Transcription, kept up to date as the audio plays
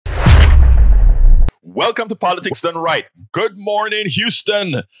Welcome to Politics Done Right. Good morning,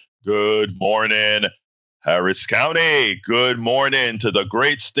 Houston. Good morning, Harris County. Good morning to the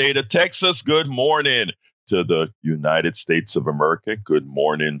great state of Texas. Good morning to the United States of America. Good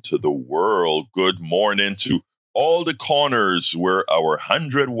morning to the world. Good morning to all the corners where our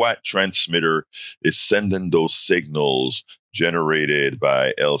 100-watt transmitter is sending those signals generated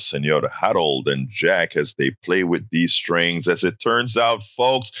by El Senor Harold and Jack as they play with these strings. As it turns out,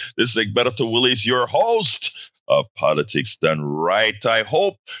 folks, this is Egberto Willis, your host of Politics Done Right. I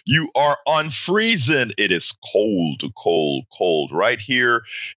hope you are unfreezing. It is cold, cold, cold right here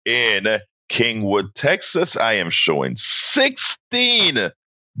in Kingwood, Texas. I am showing 16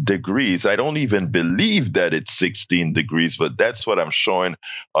 degrees. I don't even believe that it's 16 degrees, but that's what I'm showing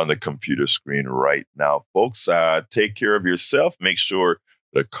on the computer screen right now. Folks, take care of yourself. Make sure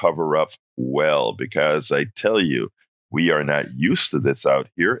to cover up well, because I tell you, we are not used to this out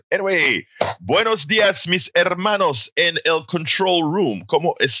here. Anyway, buenos dias, mis hermanos en el control room.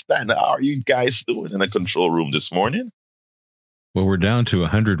 ¿Cómo están? How are you guys doing in the control room this morning? Well, we're down to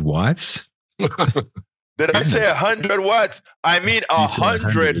 100 watts. Did I say 100 watts? I mean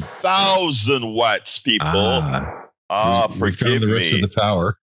 100,000 watts, people. Forgive the me. rest of the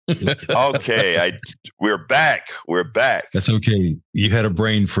power. Okay, we're back. We're back. That's okay. You had a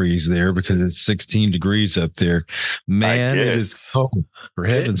brain freeze there because it's 16 degrees up there. Man, it is cold. For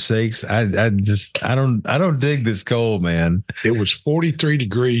heaven's sakes, I don't dig this cold, man. It was 43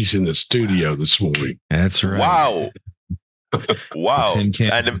 degrees in the studio this morning. That's right. Wow. Wow. 10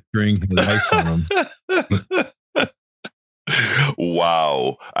 can string with ice on them.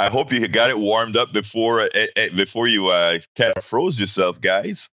 Wow. I hope you got it warmed up before you kind of froze yourself,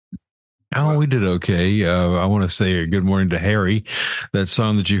 guys. Oh, we did okay. I want to say good morning to Harry. That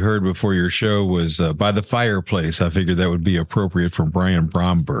song that you heard before your show was By the Fireplace. I figured that would be appropriate for Brian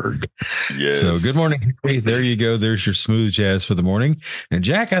Bromberg. Yes. So good morning, Harry. There you go. There's your smooth jazz for the morning. And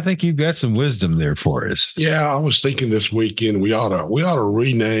Jack, I think you've got some wisdom there for us. Yeah, I was thinking this weekend we ought to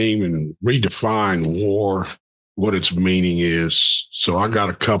rename and redefine war, what its meaning is. So I got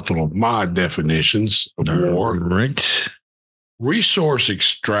a couple of my definitions of war. Right. Resource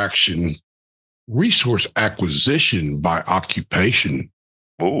extraction, resource acquisition by occupation.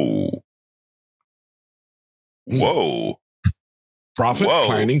 Oh. Whoa. Profit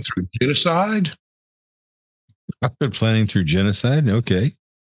planning through genocide. Profit planning through genocide. Okay.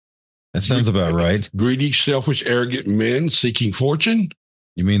 That sounds about right. Greedy, selfish, arrogant men seeking fortune.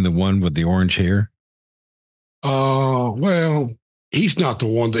 You mean the one with the orange hair? Well, he's not the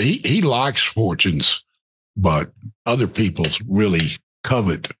one that he likes fortunes, but other people really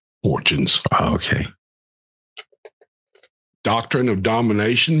covet fortunes. Okay. Doctrine of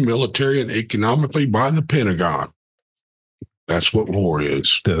domination, military and economically by the Pentagon. That's what war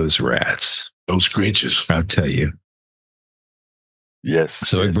is. Those rats. Those Grinches. I'll tell you. Yes.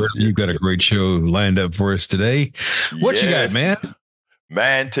 So, yes, you've got a great show lined up for us today. What you got, man?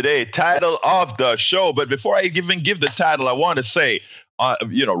 Man, today, title of the show. But before I even give the title, I want to say,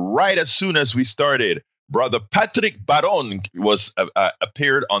 right as soon as we started, Brother Patrick Baron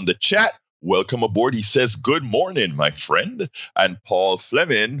appeared on the chat. Welcome aboard. He says, good morning, my friend. And Paul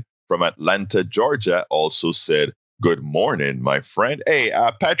Fleming from Atlanta, Georgia, also said, good morning, my friend. Hey,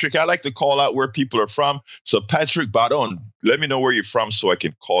 Patrick, I like to call out where people are from. So Patrick Baron, let me know where you're from so I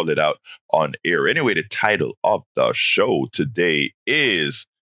can call it out on air. Anyway, the title of the show today is,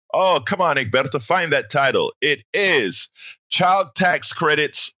 oh, come on, Egberto, find that title. It is Child Tax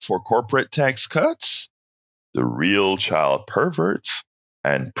Credits for Corporate Tax Cuts, the Real Child Perverts,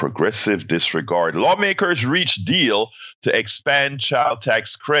 and Progressive Disregard. Lawmakers reach deal to expand child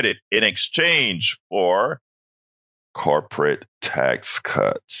tax credit in exchange for corporate tax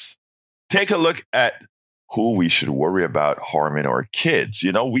cuts. Take a look at who we should worry about harming our kids.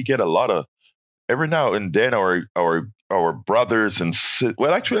 You know, we get a lot of, every now and then our brothers and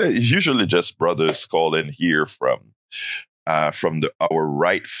actually it's usually just brothers call in here from our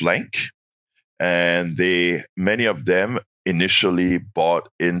right flank, and many of them initially bought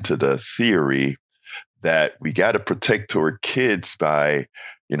into the theory that we got to protect our kids by,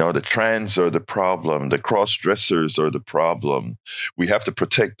 the trans are the problem, the cross-dressers are the problem. We have to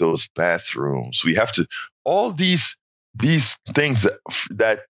protect those bathrooms. We have to, all these things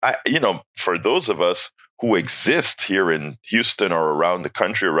that for those of us who exist here in Houston or around the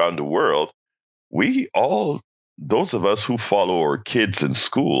country, around the world, those of us who follow our kids in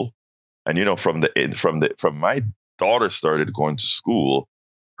school, and from my daughter started going to school,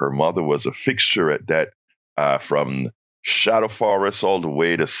 her mother was a fixture at that, from Shadow Forest all the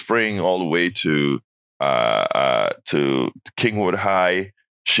way to Spring, all the way to Kingwood High.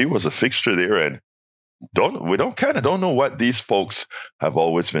 She was a fixture there, and don't know what these folks have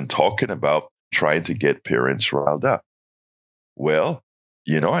always been talking about, trying to get parents riled up. Well,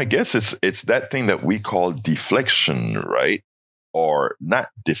 I guess it's that thing that we call deflection, right? Or not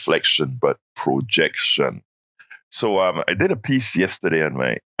deflection, but projection. So I did a piece yesterday on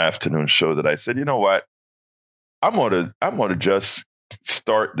my afternoon show that I said, you know what? I'm gonna just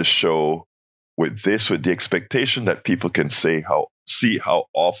start the show with the expectation that people can see how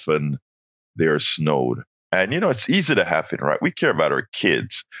often they're snowed. And it's easy to happen, right? We care about our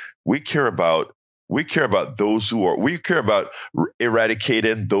kids. We care about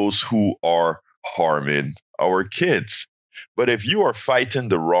eradicating those who are harming our kids. But if you are fighting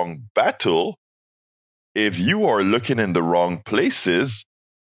the wrong battle, if you are looking in the wrong places,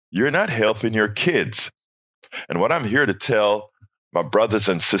 you're not helping your kids. And what I'm here to tell my brothers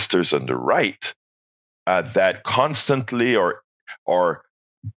and sisters on the right that constantly are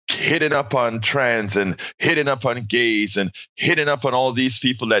hitting up on trans and hitting up on gays and hitting up on all these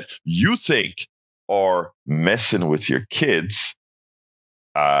people that you think are messing with your kids,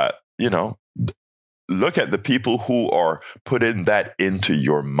 look at the people who are putting that into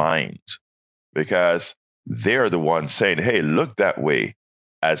your mind, because they're the ones saying, hey, look that way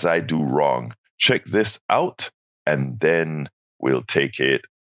as I do wrong. Check this out, and then we'll take it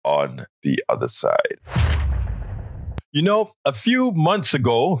on the other side. A few months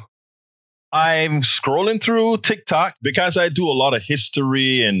ago, I'm scrolling through TikTok because I do a lot of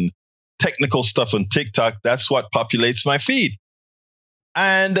history and technical stuff on TikTok. That's what populates my feed.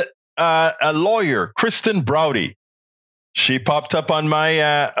 And a lawyer, Kristen Browdy, she popped up on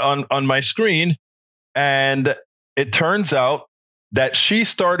my on my screen, and it turns out that she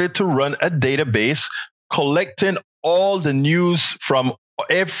started to run a database collecting all the news from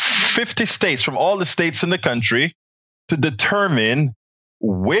 50 states, from all the states in the country, to determine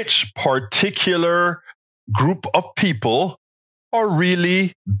which particular group of people are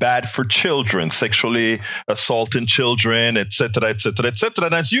really bad for children, sexually assaulting children, et cetera, et cetera, et cetera.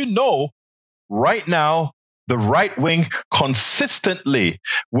 And as you know, right now, the right wing consistently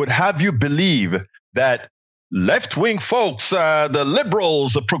would have you believe that left-wing folks, the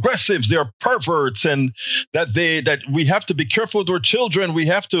liberals, the progressives, they're perverts, and that we have to be careful with our children. We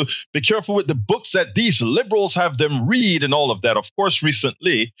have to be careful with the books that these liberals have them read and all of that. Of course,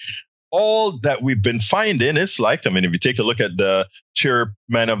 recently, all that we've been finding is if you take a look at the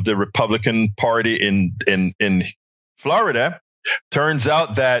chairman of the Republican Party in Florida, turns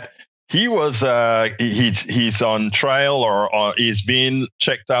out that he was he's on trial or he's being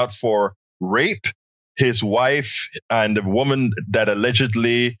checked out for rape. His wife and the woman that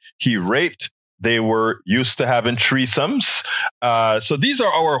allegedly he raped, they were used to having threesomes. So these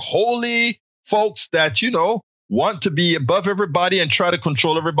are our holy folks that, want to be above everybody and try to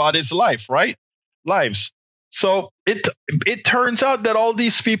control everybody's lives. So it turns out that all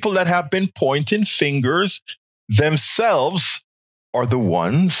these people that have been pointing fingers themselves are the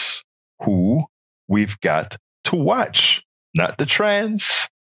ones who we've got to watch, not the trans,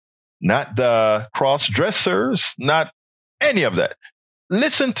 not the cross-dressers, not any of that.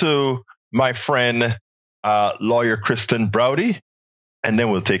 Listen to my friend, lawyer Kristen Browdy, and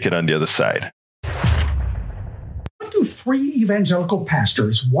then we'll take it on the other side. What do 3 evangelical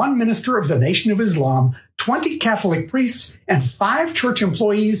pastors, 1 minister of the Nation of Islam, 20 Catholic priests, and 5 church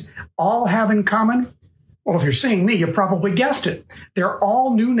employees all have in common? Well, if you're seeing me, you probably guessed it. They're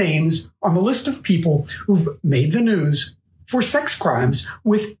all new names on the list of people who've made the news for sex crimes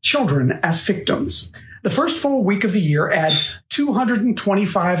with children as victims. The first full week of the year adds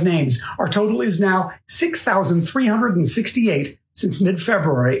 225 names. Our total is now 6,368 since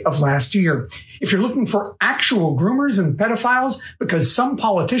mid-February of last year. If you're looking for actual groomers and pedophiles because some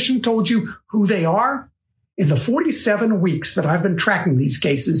politician told you who they are, in the 47 weeks that I've been tracking these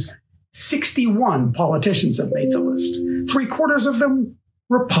cases, 61 politicians have made the list. 3/4 of them,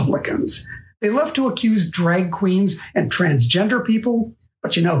 Republicans. They love to accuse drag queens and transgender people,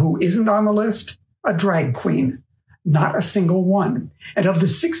 but you know who isn't on the list? A drag queen. Not a single one. And of the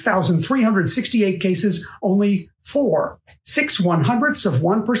 6,368 cases, only 4,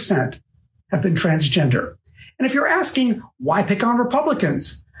 0.06%, have been transgender. And if you're asking, why pick on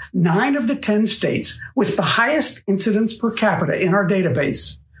Republicans? 9 of the 10 states with the highest incidence per capita in our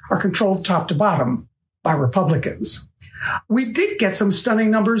database are controlled top to bottom by Republicans. We did get some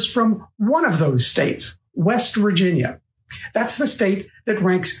stunning numbers from one of those states, West Virginia. That's the state that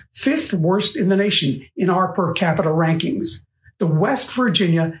ranks 5th worst in the nation in our per capita rankings. The West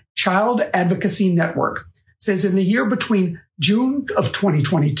Virginia Child Advocacy Network says in the year between June of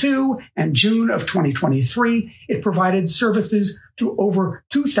 2022 and June of 2023, it provided services to over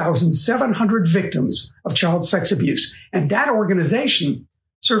 2,700 victims of child sex abuse. And that organization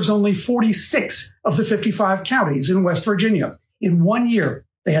serves only 46 of the 55 counties in West Virginia. In 1 year,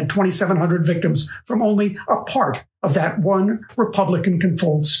 they had 2,700 victims from only a part of that one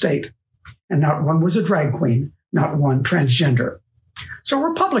Republican-controlled state. And not one was a drag queen, not one transgender. So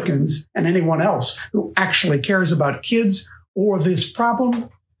Republicans and anyone else who actually cares about kids or this problem,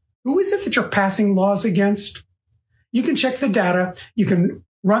 who is it that you're passing laws against? You can check the data. You can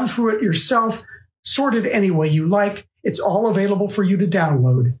run through it yourself, sort it any way you like. It's all available for you to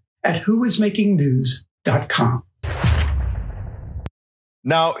download at whoismakingnews.com.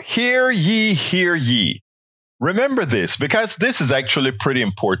 Now, hear ye, hear ye. Remember this, because this is actually pretty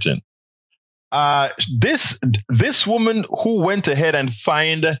important. This woman who went ahead and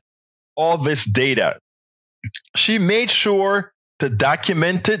find all this data, she made sure to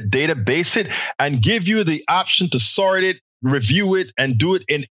document it, database it, and give you the option to sort it, review it, and do it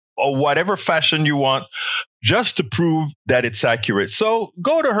in whatever fashion you want, just to prove that it's accurate. So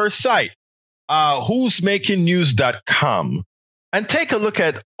go to her site, who'smakingnews.com, and take a look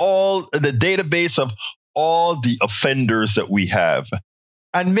at all the database of all the offenders that we have.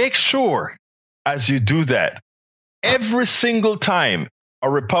 And make sure, as you do that, every single time a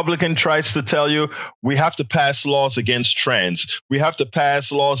Republican tries to tell you we have to pass laws against trans, we have to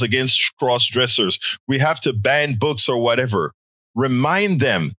pass laws against cross-dressers, we have to ban books or whatever, remind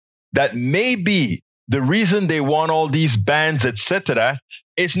them that maybe the reason they want all these bans, etc.,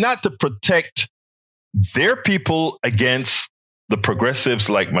 is not to protect their people against the progressives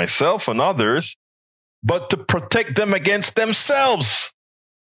like myself and others, but to protect them against themselves.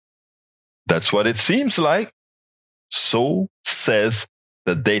 That's what it seems like. So says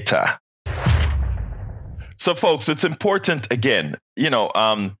the data. So, folks, it's important, again,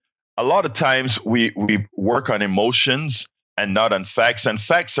 a lot of times we work on emotions and not on facts, and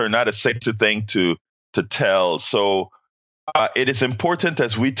facts are not a sexy thing to tell. So it is important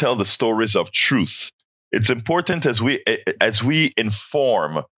as we tell the stories of truth. It's important as we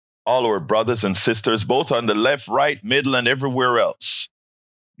inform all our brothers and sisters, both on the left, right, middle, and everywhere else,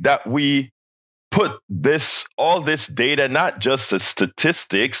 that we put all this data, not just as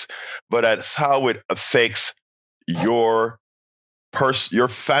statistics, but as how it affects your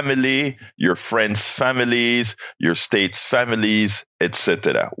family, your friends' families, your state's families,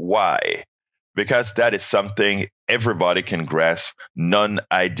 etc. Why? Because that is something everybody can grasp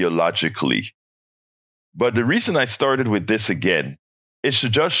non-ideologically. But the reason I started with this again is to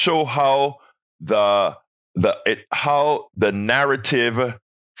just show how the narrative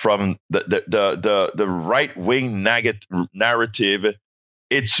from the right-wing narrative,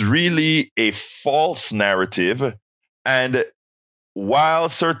 it's really a false narrative. And while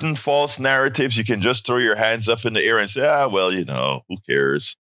certain false narratives, you can just throw your hands up in the air and say, who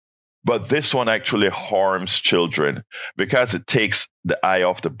cares? But this one actually harms children because it takes the eye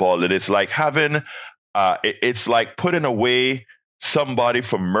off the ball. It is like it's like putting away somebody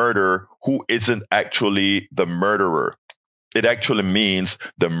for murder who isn't actually the murderer. It actually means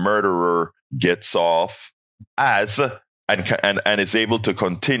the murderer gets off and is able to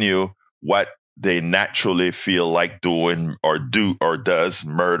continue what they naturally feel like doing or does,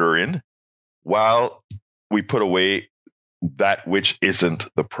 murdering, while we put away that which isn't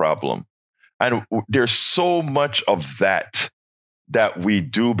the problem. And there's so much of that we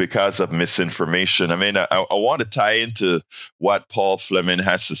do because of misinformation. I mean, I want to tie into what Paul Fleming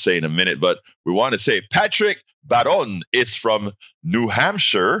has to say in a minute, but we want to say Patrick Baron is from New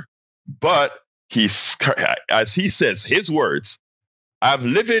Hampshire, but as he says, his words,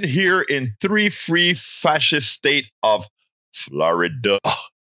 I'm living here in 3 free fascist state of Florida.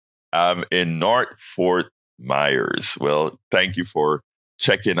 I'm in North Fort Myers. Well, thank you for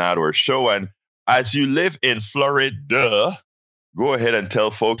checking out our show. And as you live in Florida, go ahead and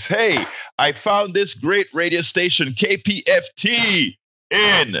tell folks, hey, I found this great radio station, KPFT,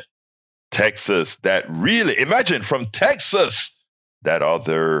 in Texas. That really, imagine from Texas, that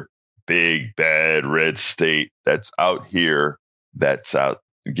other big, bad red state that's out here, that's out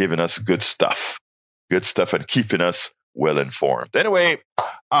giving us good stuff and keeping us well informed. Anyway,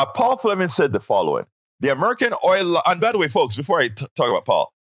 Paul Fleming said the following. The American oil, and by the way, folks, before I talk about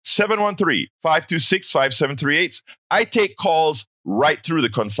Paul, 713-526-5738. I take calls right through the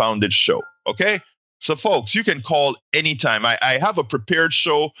confounded show, okay? So, folks, you can call anytime. I have a prepared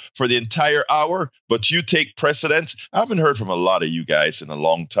show for the entire hour, but you take precedence. I haven't heard from a lot of you guys in a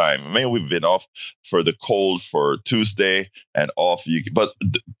long time. I mean, we've been off for the cold for Tuesday and off. But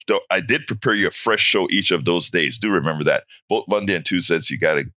I did prepare you a fresh show each of those days. Do remember that. Both Monday and Tuesdays, you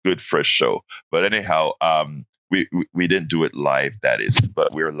got a good, fresh show. But anyhow, we didn't do it live, that is.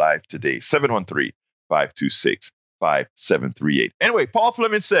 But we're live today. 713-526-5738. Anyway, Paul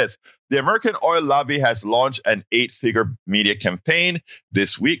Fleming says, the American oil lobby has launched an 8-figure media campaign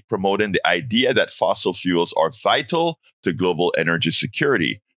this week promoting the idea that fossil fuels are vital to global energy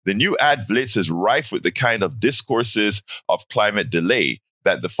security. The new ad blitz is rife with the kind of discourses of climate delay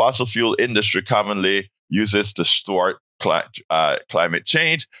that the fossil fuel industry commonly uses to thwart climate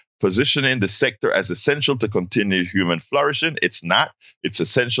change, positioning the sector as essential to continued human flourishing. It's not. It's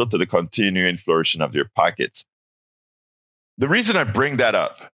essential to the continuing flourishing of their pockets. The reason I bring that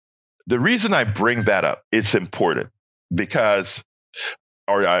up, it's important because,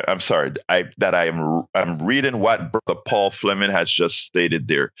 I'm reading what Brother Paul Fleming has just stated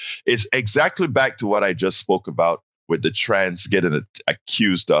there. Is exactly back to what I just spoke about with the trans getting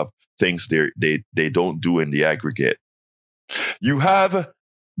accused of things they don't do in the aggregate.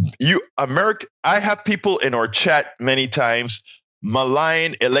 I have people in our chat many times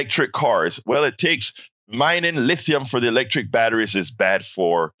malign electric cars. Well, it takes mining lithium for the electric batteries is bad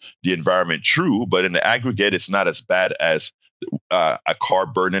for the environment. True, but in the aggregate, it's not as bad as a car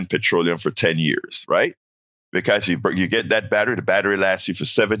burning petroleum for 10 years, right? Because you get that battery, the battery lasts you for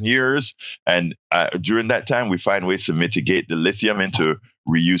 7 years. And during that time, we find ways to mitigate the lithium into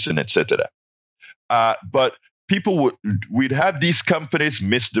reusing, etc. But we'd have these companies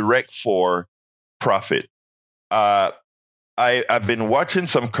misdirect for profit. I've been watching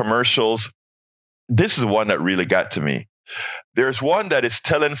some commercials. This is one that really got to me. There's one that is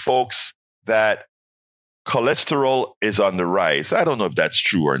telling folks that cholesterol is on the rise. I don't know if that's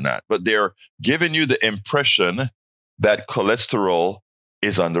true or not, but they're giving you the impression that cholesterol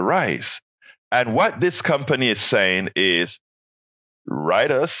is on the rise. And what this company is saying is,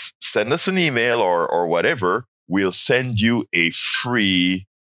 send us an email or whatever. We'll send you a free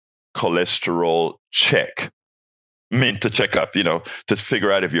cholesterol check. To check up, to figure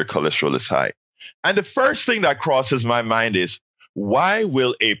out if your cholesterol is high. And the first thing that crosses my mind is, why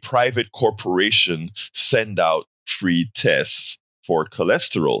will a private corporation send out free tests for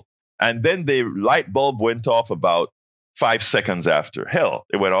cholesterol? And then the light bulb went off about 5 seconds after. Hell,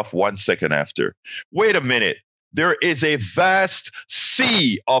 it went off 1 second after. Wait a minute. There is a vast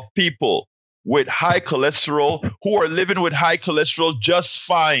sea of people with high cholesterol who are living with high cholesterol just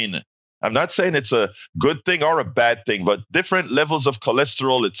fine. I'm not saying it's a good thing or a bad thing, but different levels of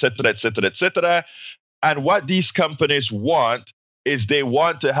cholesterol, et cetera, et cetera, et cetera. And what these companies want is they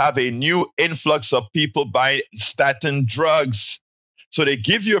want to have a new influx of people buying statin drugs. So they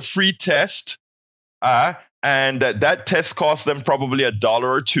give you a free test, and that test costs them probably $1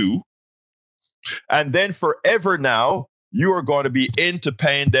 or $2. And then forever now, you are going to be into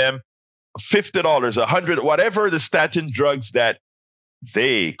paying them $50, $100, whatever the statin drugs that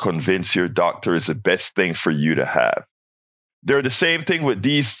they convince your doctor is the best thing for you to have. They're the same thing with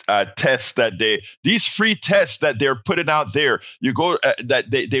these tests these free tests that they're putting out there. You go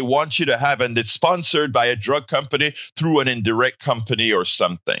that they want you to have, and it's sponsored by a drug company through an indirect company or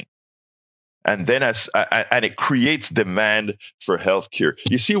something. And then and it creates demand for healthcare.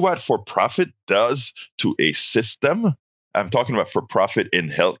 You see what for-profit does to a system? I'm talking about for-profit in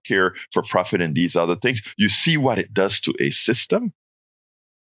healthcare, for-profit in these other things. You see what it does to a system?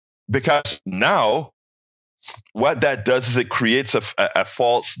 Because now what that does is it creates a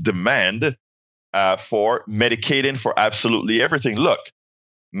false demand for medicating for absolutely everything. Look,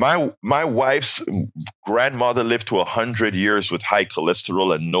 my wife's grandmother lived to 100 years with high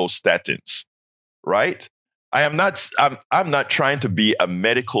cholesterol and no statins, right? I'm not trying to be a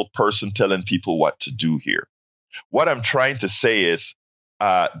medical person telling people what to do here. What I'm trying to say is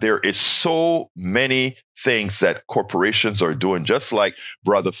there is so many things that corporations are doing, just like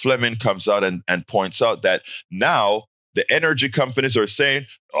Brother Fleming comes out and points out that now the energy companies are saying,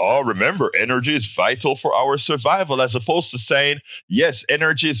 oh, remember, energy is vital for our survival, as opposed to saying, yes,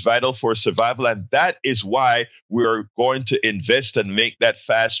 energy is vital for survival. And that is why we're going to invest and make that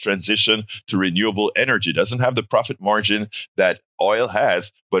fast transition to renewable energy. It doesn't have the profit margin that oil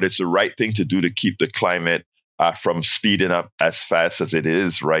has, but it's the right thing to do to keep the climate from speeding up as fast as it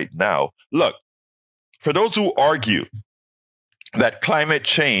is right now. Look, for those who argue that climate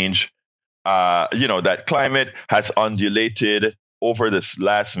change, that climate has undulated over this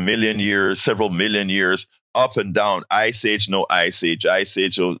last million years, several million years, up and down, ice age, no ice age, ice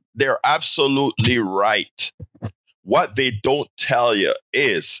age. They're absolutely right. What they don't tell you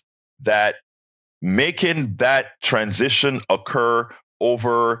is that making that transition occur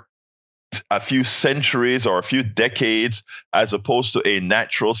over a few centuries or a few decades as opposed to a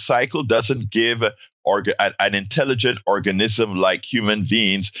natural cycle doesn't give an intelligent organism like human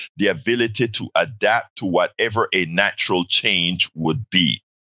beings the ability to adapt to whatever a natural change would be.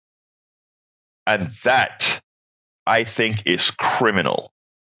 And that, I think, is criminal.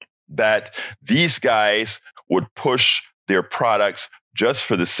 That these guys would push their products just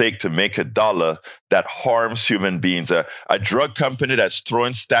for the sake to make a dollar that harms human beings. A drug company that's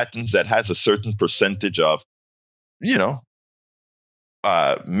throwing statins that has a certain percentage of,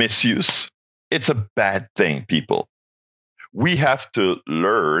 misuse. It's a bad thing, people. We have to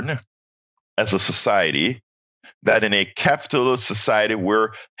learn as a society that in a capitalist society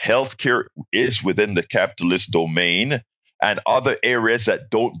where healthcare is within the capitalist domain and other areas that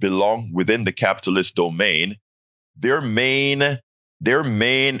don't belong within the capitalist domain, their main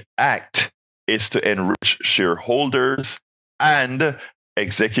act is to enrich shareholders and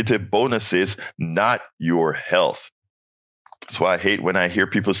executive bonuses, not your health. That's why I hate when I hear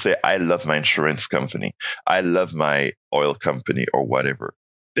people say, I love my insurance company, I love my oil company or whatever.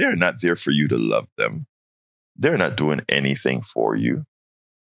 They're not there for you to love them. They're not doing anything for you.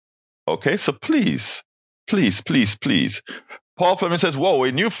 Okay, so please. Paul Fleming says, whoa,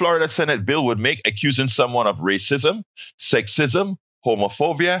 a new Florida Senate bill would make accusing someone of racism, sexism,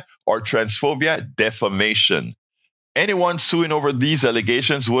 homophobia, or transphobia defamation. Anyone suing over these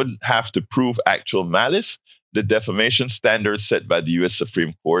allegations wouldn't have to prove actual malice, the defamation standards set by the U.S.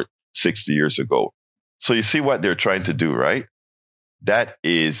 Supreme Court 60 years ago. So you see what they're trying to do, right? That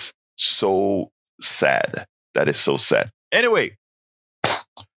is so sad. That is so sad. Anyway,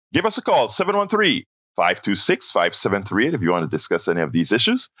 give us a call, 713-526-5738 if you want to discuss any of these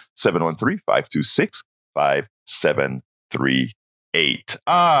issues,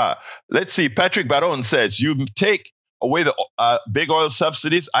 713-526-5738. Let's see. Patrick Baron says, you take away the big oil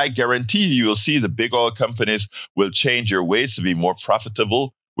subsidies, I guarantee you will see the big oil companies will change your ways to be more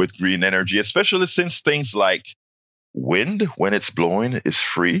profitable with green energy, especially since things like wind, when it's blowing, is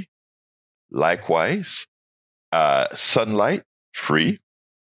free. Likewise, sunlight, free.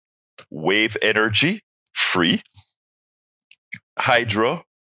 Wave energy, free. Hydro,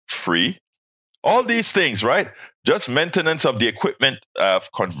 free. All these things, right? Just maintenance of the equipment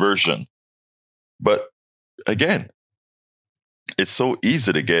of conversion. But again, it's so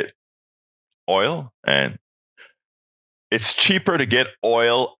easy to get oil, and it's cheaper to get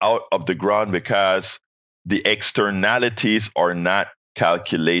oil out of the ground because the externalities are not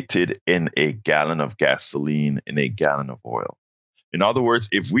calculated in a gallon of gasoline, in a gallon of oil. In other words,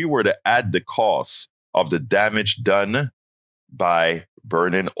 if we were to add the cost of the damage done by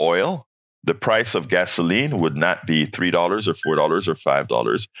burning oil, the price of gasoline would not be $3 or $4 or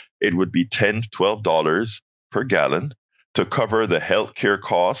 $5. It would be $10, $12 per gallon to cover the healthcare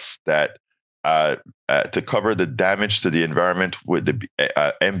costs that to cover the damage to the environment with the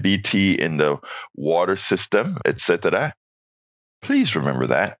MBT in the water system, etc. Please remember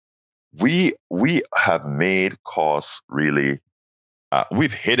that we have made costs really.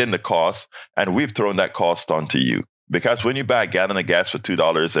 We've hidden the cost and we've thrown that cost onto you. Because when you buy a gallon of gas for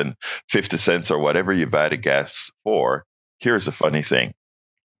 $2.50 or whatever you buy the gas for, here's the funny thing.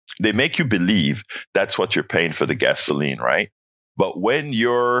 They make you believe that's what you're paying for the gasoline, right? But when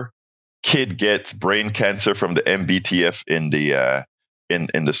your kid gets brain cancer from the MBTF in the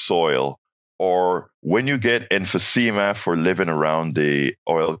soil, or when you get emphysema for living around the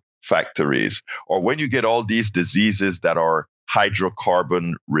oil factories, or when you get all these diseases that are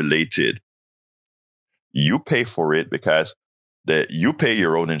hydrocarbon related, you pay for it because you pay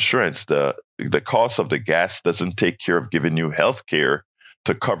your own insurance. The cost of the gas doesn't take care of giving you health care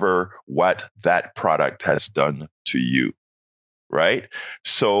to cover what that product has done to you, right?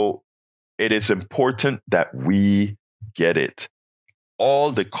 So it is important that we get it.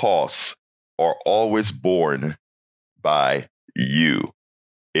 All the costs are always borne by you,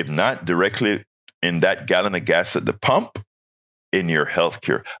 if not directly in that gallon of gas at the pump, in your health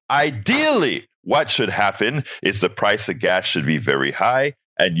care. Ideally, what should happen is the price of gas should be very high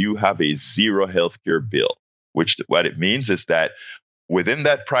and you have a zero healthcare bill, which what it means is that within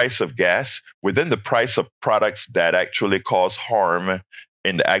that price of gas, within the price of products that actually cause harm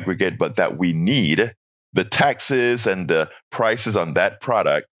in the aggregate, but that we need, the taxes and the prices on that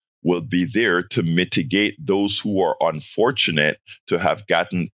product will be there to mitigate those who are unfortunate to have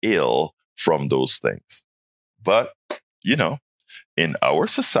gotten ill from those things. But, in our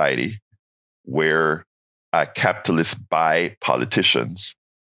society where capitalists buy politicians,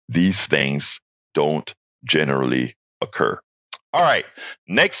 these things don't generally occur. All right.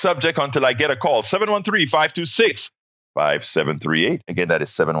 Next subject until I get a call. 713-526-5738. Again, that is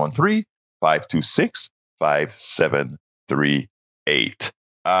 713-526-5738.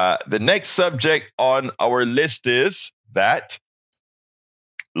 The next subject on our list is that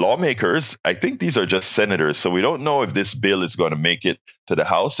lawmakers, I think these are just senators, so we don't know if this bill is going to make it to the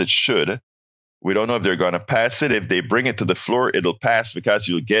House. It should. We don't know if they're going to pass it. If they bring it to the floor, it'll pass because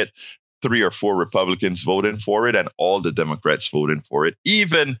you'll get 3 or 4 Republicans voting for it and all the Democrats voting for it,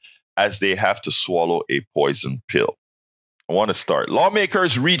 even as they have to swallow a poison pill. I want to start.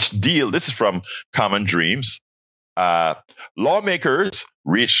 Lawmakers reach deal. This is from Common Dreams. Lawmakers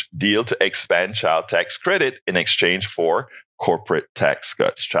reach deal to expand child tax credit in exchange for corporate tax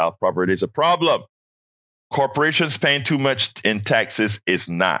cuts. Child poverty is a problem. Corporations paying too much in taxes is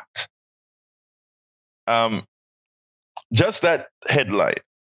not. Just that headline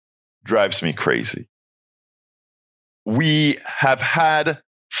drives me crazy. We have had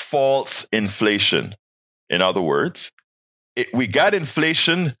false inflation. In other words, we got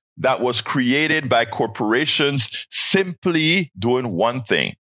inflation that was created by corporations simply doing one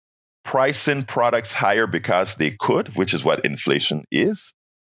thing: pricing products higher because they could, which is what inflation is.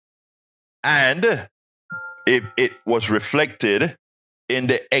 And it was reflected in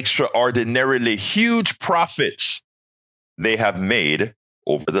the extraordinarily huge profits they have made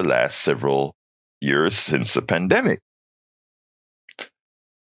over the last several years since the pandemic.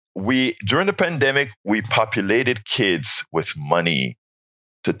 During the pandemic, we populated kids with money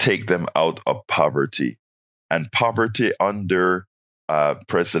to take them out of poverty. And poverty under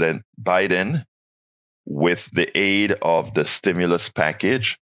President Biden, with the aid of the stimulus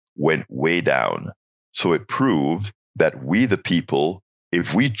package, went way down. So it proved that we, the people,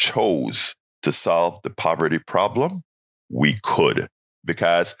 if we chose to solve the poverty problem, we could,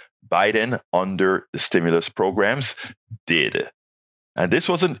 because Biden, under the stimulus programs, did. And this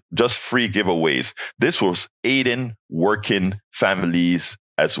wasn't just free giveaways. This was aiding working families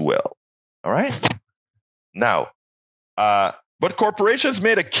as well. All right? Now, but corporations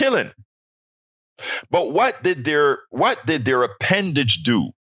made a killing. But what did their appendage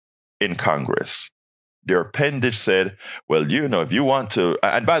do in Congress? Their appendage said, well, if you want to,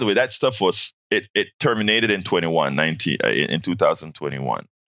 and by the way, that stuff it terminated in 2021.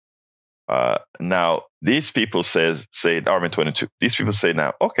 Now, these people say, 22, these people say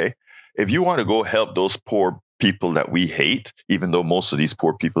now, okay, if you want to go help those poor people that we hate, even though most of these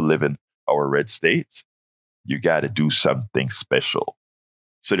poor people live in our red states, you got to do something special.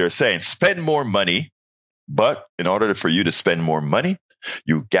 So they're saying spend more money, but in order for you to spend more money,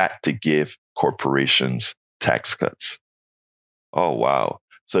 you got to give corporations tax cuts. Oh, wow.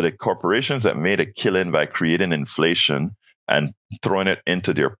 So the corporations that made a killing by creating inflation and throwing it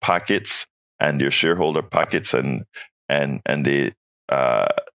into their pockets and their shareholder pockets and the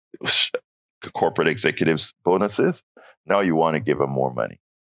corporate executives' bonuses, now you want to give them more money.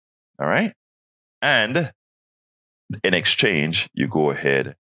 All right? And in exchange, you go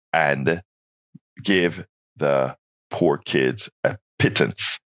ahead and give the poor kids a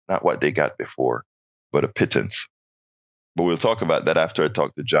pittance, not what they got before, but a pittance. But we'll talk about that after I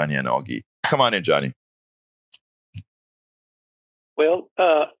talk to Johnny and Augie. Come on in, Johnny. Well,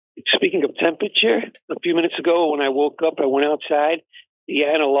 speaking of temperature, a few minutes ago when I woke up, I went outside. The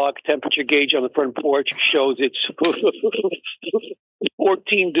analog temperature gauge on the front porch shows it's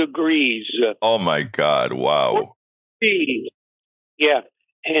 14 degrees. Oh, my God. Wow. Yeah.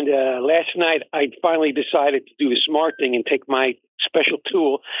 And last night, I finally decided to do the smart thing and take my special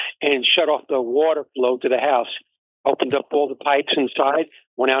tool and shut off the water flow to the house. Opened up all the pipes inside,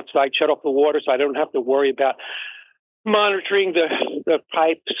 went outside, shut off the water so I don't have to worry about monitoring the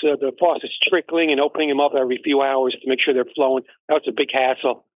pipes, the faucets trickling and opening them up every few hours to make sure they're flowing. That was a big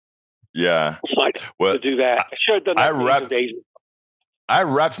hassle. Yeah. To do that. I should have done that I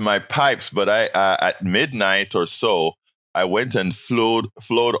wrapped my pipes, but at midnight or so, I went and flowed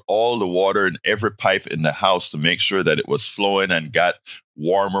all the water in every pipe in the house to make sure that it was flowing and got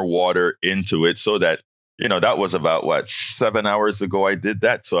warmer water into it so that, that was about 7 hours ago I did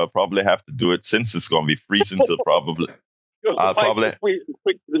that. So I'll probably have to do it since it's going to be freezing till probably. I'll probably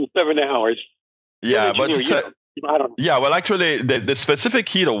quicker than 7 hours. Yeah, but well, actually, the specific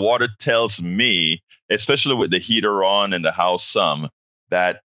heat of water tells me, especially with the heater on in the house,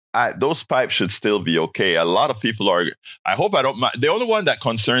 that those pipes should still be okay. A lot of people are. I hope I don't mind. The only one that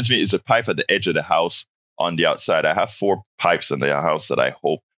concerns me is the pipe at the edge of the house on the outside. I have 4 pipes in the house that I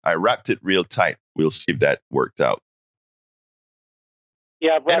hope I wrapped it real tight. We'll see if that worked out.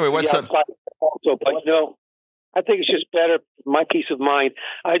 Yeah, Anyway, what's up? Also, but I think it's just better for my peace of mind.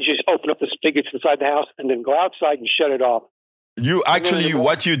 I just open up the spigots inside the house and then go outside and shut it off.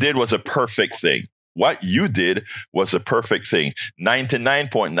 What you did was a perfect thing. What you did was a perfect thing.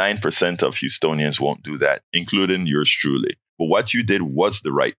 99.9% of Houstonians won't do that, including yours truly. But what you did was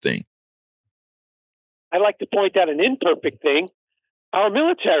the right thing. I like to point out an imperfect thing. Our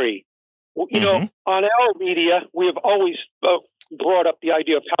military, on our media, we have always brought up the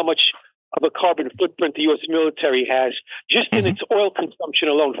idea of how much of a carbon footprint the U.S. military has just in its oil consumption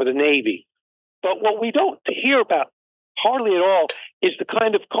alone for the Navy. But what we don't hear about hardly at all is the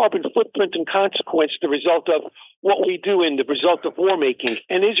kind of carbon footprint and consequence, the result of what we do in the result of war making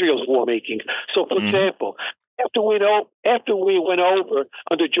and Israel's war making. So, for example, after we went over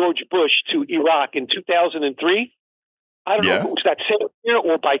under George Bush to Iraq in 2003, I don't know if it was that same year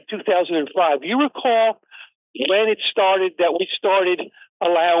or by 2005. You recall when it started that we started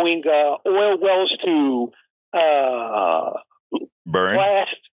allowing oil wells to burn?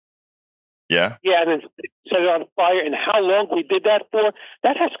 Blast. Yeah. Yeah, and then set it on fire. And how long we did that for,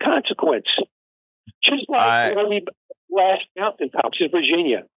 that has consequence. Just like when we blast mountaintops in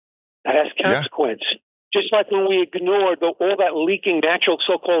Virginia, that has consequence. Yeah. Just like when we ignored all that leaking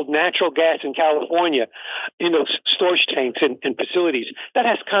so-called natural gas in California in those storage tanks and facilities, that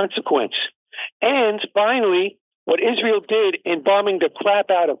has consequence. And finally, what Israel did in bombing the crap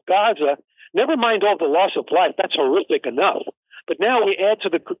out of Gaza, never mind all the loss of life, that's horrific enough. But now we add to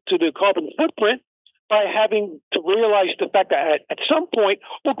the carbon footprint by having to realize the fact that at some point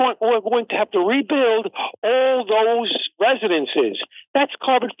we're going to have to rebuild all those residences. That's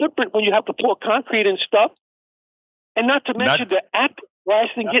carbon footprint when you have to pour concrete and stuff, and not to mention the act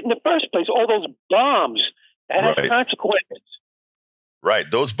blasting it in the first place. All those bombs that has consequences. Right,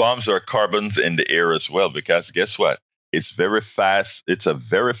 those bombs are carbons in the air as well, because guess what? It's very fast. It's a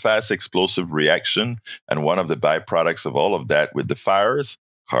very fast explosive reaction. And one of the byproducts of all of that with the fires,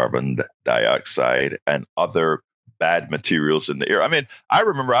 carbon dioxide and other bad materials in the air. I mean, I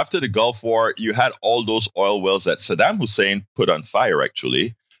remember after the Gulf War, you had all those oil wells that Saddam Hussein put on fire,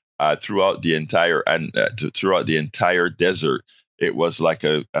 actually, throughout the entire desert. It was like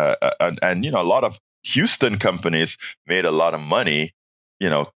a lot of Houston companies made a lot of money,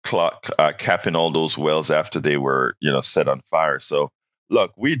 capping all those wells after they were, set on fire. So,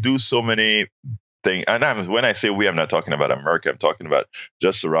 look, we do so many things. And when I say we, I'm not talking about America. I'm talking about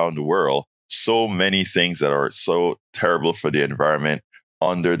just around the world. So many things that are so terrible for the environment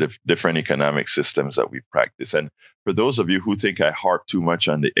under the different economic systems that we practice. And for those of you who think I harp too much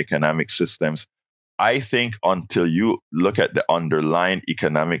on the economic systems, I think until you look at the underlying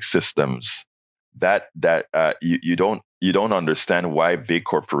economic systems, you don't understand why big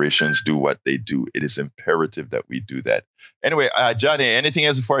corporations do what they do. It is imperative that we do that. Anyway, Johnny, anything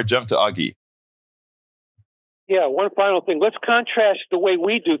else before I jump to Augie? Yeah, one final thing. Let's contrast the way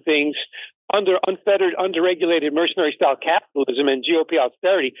we do things under unfettered, underregulated, mercenary-style capitalism and GOP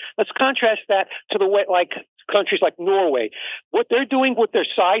austerity. Let's contrast that to the way, like countries like Norway, what they're doing with their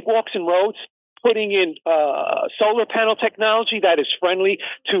sidewalks and roads, putting in solar panel technology that is friendly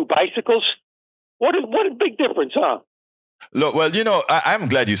to bicycles. What a big difference, huh? Look, well, I'm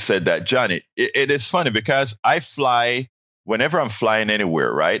glad you said that, Johnny. It is funny because I fly, whenever I'm flying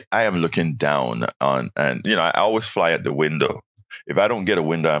anywhere, right, I am looking down on, and, I always fly at the window. If I don't get a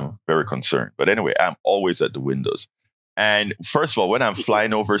window, I'm very concerned. But anyway, I'm always at the windows. And first of all, when I'm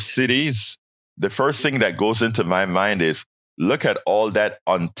flying over cities, the first thing that goes into my mind is, look at all that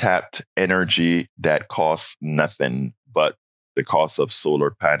untapped energy that costs nothing but the cost of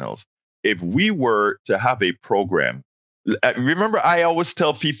solar panels. If we were to have a program, remember, I always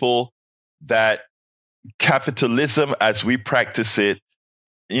tell people that capitalism as we practice it,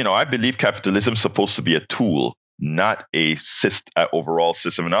 I believe capitalism is supposed to be a tool, not a overall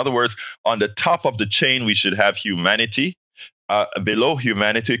system. In other words, on the top of the chain, we should have humanity. Below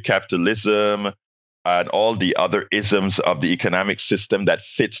humanity, capitalism, and all the other isms of the economic system that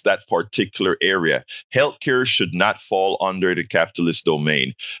fits that particular area. Healthcare should not fall under the capitalist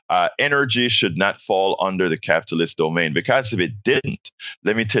domain. Energy should not fall under the capitalist domain, because if it didn't,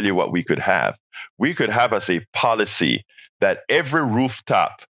 let me tell you what we could have. We could have as a policy that every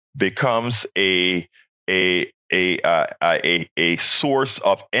rooftop becomes a source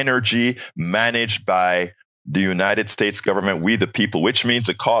of energy managed by the United States government, we the people, which means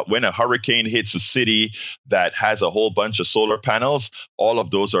when a hurricane hits a city that has a whole bunch of solar panels, all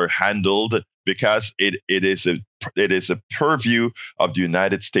of those are handled because it is a purview of the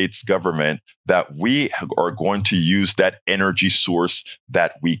United States government that we are going to use that energy source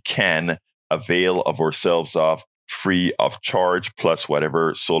that we can avail of ourselves of free of charge, plus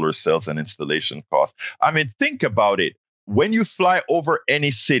whatever solar cells and installation cost. I mean, think about it. When you fly over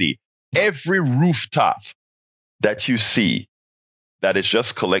any city, every rooftop that you see that is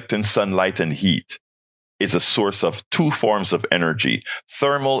just collecting sunlight and heat is a source of two forms of energy,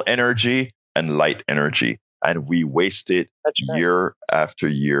 thermal energy and light energy. And we waste it year after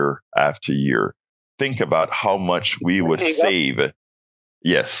year after year. Think about how much we would save.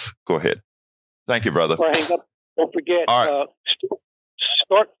 Yes, go ahead. Thank you, brother. Don't forget,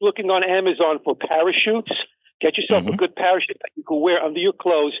 start looking on Amazon for parachutes. Get yourself a good parachute that you can wear under your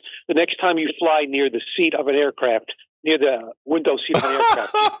clothes the next time you fly near the seat of an aircraft, near the window seat of an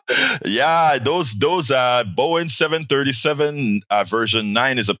aircraft. Yeah, those Boeing 737 version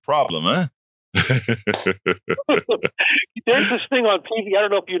 9 is a problem, huh? There's this thing on TV. I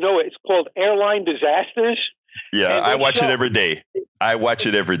don't know if you know it. It's called Airline Disasters. Yeah, I watch it every day.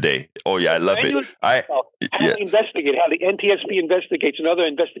 Oh yeah, I love it. How they investigate, how the NTSB investigates, and other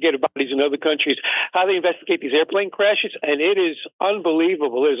investigative bodies in other countries, how they investigate these airplane crashes, and it is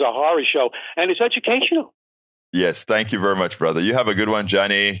unbelievable. It is a horror show, and it's educational. Yes, thank you very much, brother. You have a good one,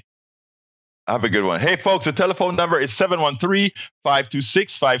 Johnny. Have a good one. Hey, folks, the telephone number is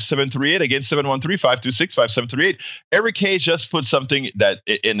 713-526-5738. Again, 713-526-5738. Eric Hayes just put something that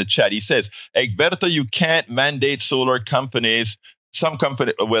in the chat. He says, Egberto, you can't mandate solar companies. Some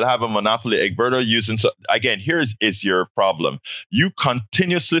company will have a monopoly. Egberto using. So again, here is your problem. You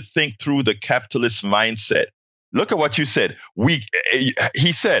continuously think through the capitalist mindset. Look at what you said.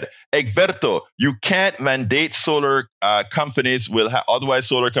 He said, Egberto, you can't mandate solar companies otherwise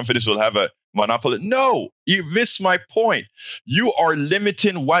solar companies will have a monopoly. No, you missed my point. You are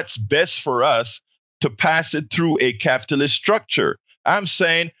limiting what's best for us to pass it through a capitalist structure. I'm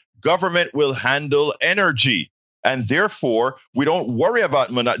saying government will handle energy. And therefore, we don't worry about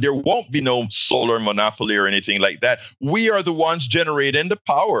there won't be no solar monopoly or anything like that. We are the ones generating the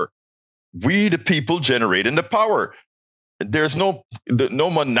power. We, the people, generating the power. There's no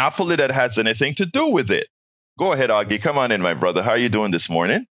monopoly that has anything to do with it. Go ahead, Augie. Come on in, my brother. How are you doing this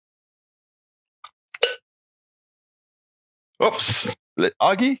morning? Oops.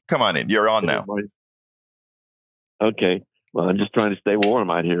 Augie, come on in. You're on now. Okay. Well, I'm just trying to stay warm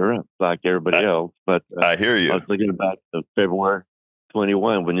out here, like everybody else. But I hear you. I was thinking about February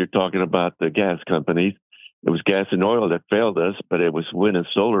 21 when you're talking about the gas companies. It was gas and oil that failed us, but it was wind and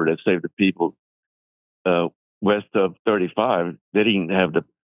solar that saved the people west of 35. They didn't have the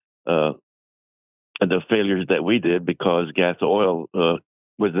failures that we did because gas and oil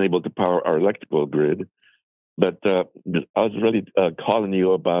wasn't able to power our electrical grid. But I was really calling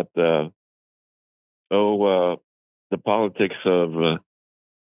you about the politics of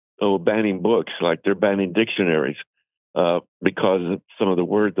banning books, like they're banning dictionaries because of some of the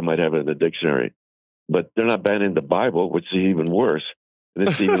words they might have in the dictionary. But they're not banning the Bible, which is even worse. And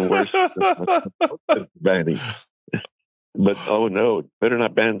it's even worse than banning. But, oh, no, better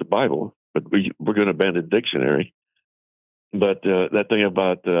not ban the Bible, but we're going to ban the dictionary. But that thing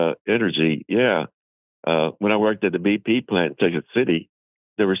about energy, yeah. When I worked at the BP plant in Texas City,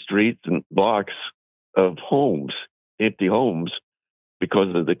 there were streets and blocks of homes, empty homes,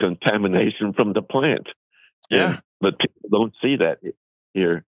 because of the contamination from the plant. Yeah. But people don't see that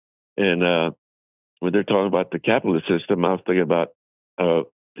here. And when they're talking about the capitalist system, I was thinking about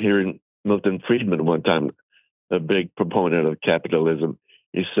hearing Milton Friedman one time, a big proponent of capitalism.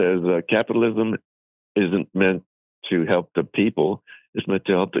 He says capitalism isn't meant to help the people. It's meant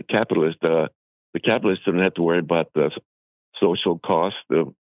to help the capitalist. The capitalist doesn't have to worry about the social cost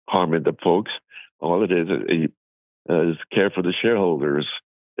of harming the folks. All it is care for the shareholders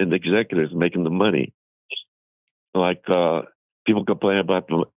and the executives making the money. Like people complain about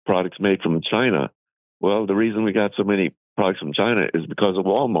the products made from China. Well, the reason we got so many products from China is because of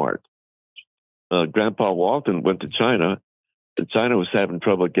Walmart. Grandpa Walton went to China, and China was having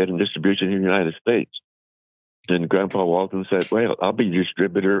trouble getting distribution in the United States. And Grandpa Walton said, well, I'll be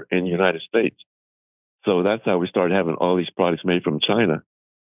distributor in the United States. So that's how we started having all these products made from China,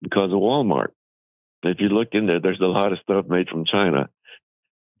 because of Walmart. If you look in there, there's a lot of stuff made from China.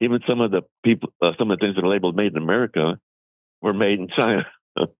 Even some of the things that are labeled made in America were made in China.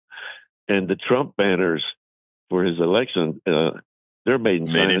 And the Trump banners for his election, they're made in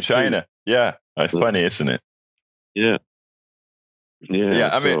China. Made in China. Too. Yeah. That's funny, isn't it? Yeah. Yeah.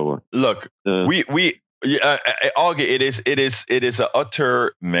 I mean, look, Augie, it is an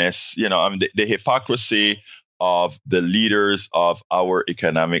utter mess. You know, I mean, the hypocrisy of the leaders of our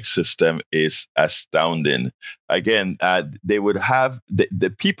economic system is astounding. Again, they would have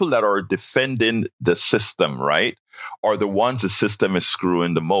the people that are defending the system, right, are the ones the system is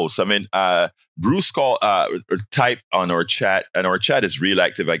screwing the most. I mean, Bruce type on our chat, and our chat is real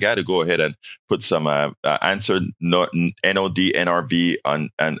active. I got to go ahead and put some answer NOD NRV on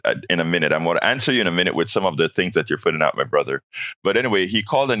and in a minute. I'm going to answer you in a minute with some of the things that you're putting out, my brother. But anyway, he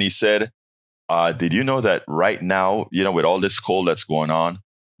called and he said, did you know that right now, with all this cold that's going on,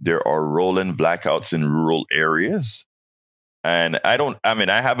 there are rolling blackouts in rural areas? And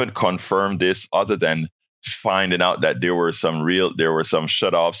I haven't confirmed this other than finding out that there were some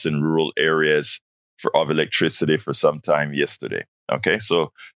shutoffs in rural areas of electricity for some time yesterday. Okay.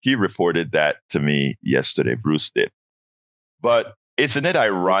 So he reported that to me yesterday. Bruce did. But isn't it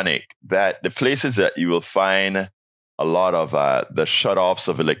ironic that the places that you will find a lot of the shutoffs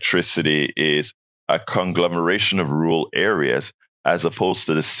of electricity is a conglomeration of rural areas, as opposed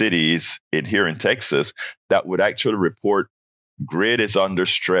to the cities here in Texas that would actually report grid is under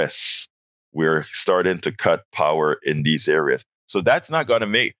stress. We're starting to cut power in these areas. So that's not going to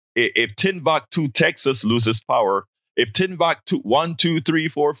make, if Timbuktu, Texas loses power, if Timbuktu 1, 2, 3,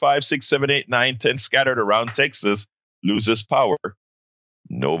 4, 5, 6, 7, 8, 9, 10 scattered around Texas loses power,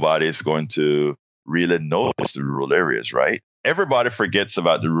 nobody's going to really notice the rural areas, right? Everybody forgets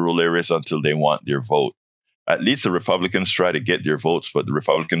about the rural areas until they want their vote. At least the Republicans try to get their votes, but the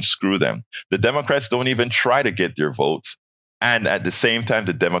Republicans screw them. The Democrats don't even try to get their votes. And at the same time,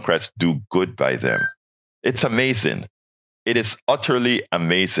 the Democrats do good by them. It's amazing. It is utterly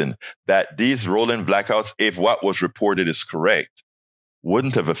amazing that these rolling blackouts, if what was reported is correct,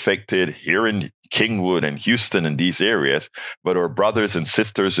 wouldn't have affected here in Kingwood and Houston and these areas, but our brothers and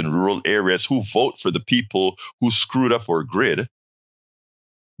sisters in rural areas who vote for the people who screwed up our grid,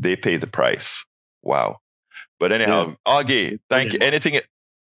 they pay the price. Wow. But anyhow, Augie, thank you. Anything?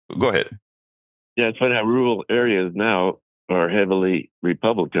 Go ahead. Yeah, it's funny how rural areas now are heavily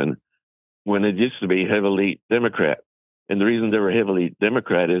Republican when it used to be heavily Democrat. And the reason they were heavily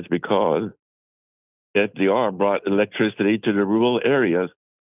Democrat is because FDR brought electricity to the rural areas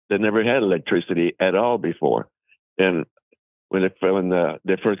that never had electricity at all before. And when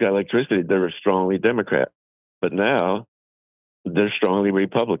they first got electricity, they were strongly Democrat. But now they're strongly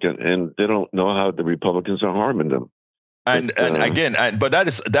Republican, and they don't know how the Republicans are harming them. But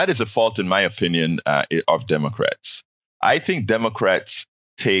that is a fault, in my opinion, of Democrats. I think Democrats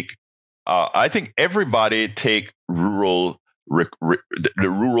I think everybody take the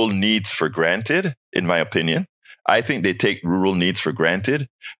rural needs for granted, in my opinion. I think they take rural needs for granted.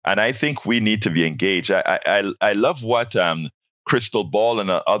 And I think we need to be engaged. I love what Crystal Ball and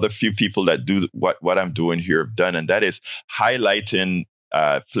other few people that do what I'm doing here have done. And that is highlighting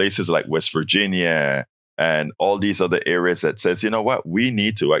places like West Virginia and all these other areas that says, you know what, we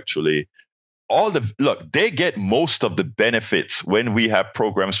need to actually they get most of the benefits when we have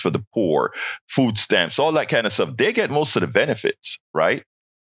programs for the poor, food stamps, all that kind of stuff. They get most of the benefits, right?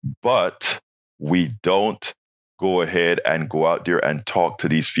 But we don't go ahead and go out there and talk to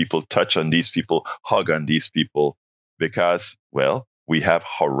these people, touch on these people, hug on these people, because, well, we have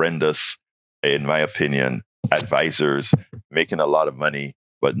horrendous, in my opinion, advisors making a lot of money,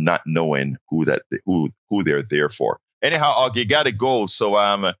 but not knowing who they're there for. Anyhow, Augie, you got to go. So,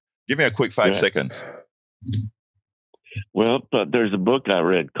 give me a quick 5 seconds. Well, but there's a book I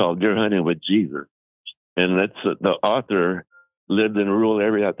read called Deer Hunting with Jesus. And that's the author lived in a rural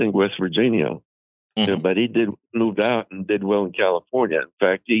area, I think West Virginia. Mm-hmm. But he moved out and did well in California. In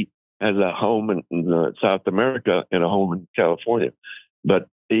fact, he has a home in South America and a home in California. But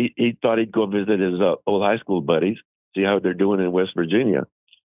he thought he'd go visit his old high school buddies, see how they're doing in West Virginia.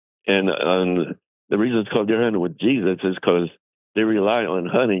 And the reason it's called Deer Hunting with Jesus is because they rely on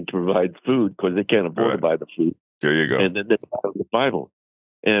hunting to provide food because they can't afford to buy the food. There you go. And then they buy the Bible.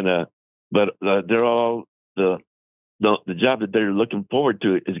 And but they're all the job that they're looking forward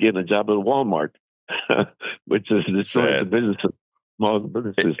to is getting a job at Walmart, which is destroying the business. Small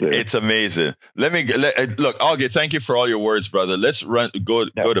businesses there. It's amazing. Look, Augie, thank you for all your words, brother. Let's go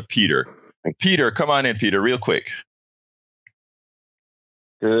to Peter. Peter, come on in, Peter, real quick.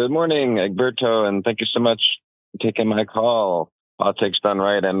 Good morning, Egberto, and thank you so much for taking my call. Politics Done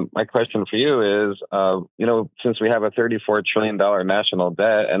Right. And my question for you is, since we have a $34 trillion national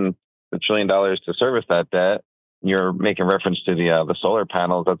debt and $1 trillion to service that debt, you're making reference to the solar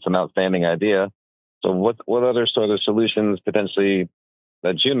panels. That's an outstanding idea. So what other sort of solutions potentially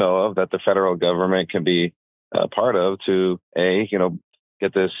that you know of that the federal government can be part of to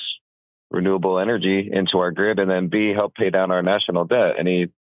get this renewable energy into our grid, and then B, help pay down our national debt? Any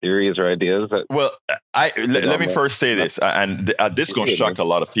theories or ideas that? Well, let me first say this, and this is going to shock a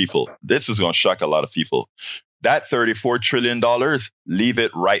lot of people. This is going to shock a lot of people. That $34 trillion, leave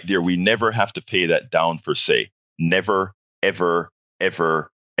it right there. We never have to pay that down per se. never, ever, ever,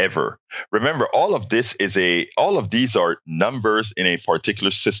 ever. Remember, all of these are numbers in a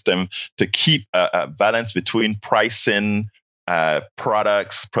particular system to keep a balance between pricing,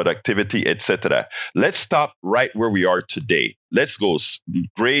 products, productivity, etc. Let's stop right where we are today. Let's go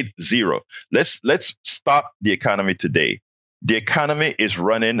grade 0. Let's stop the economy today. The economy is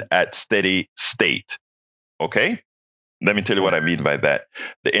running at steady state. Okay? Let me tell you what I mean by that.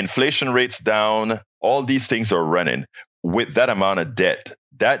 The inflation rate's down. All these things are running with that amount of debt.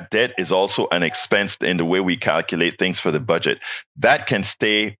 That debt is also an expense in the way we calculate things for the budget. That can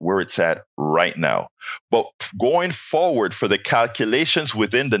stay where it's at right now. But going forward for the calculations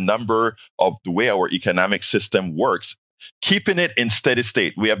within the number of the way our economic system works, keeping it in steady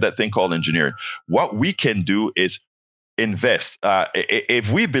state, we have that thing called engineering. What we can do is invest.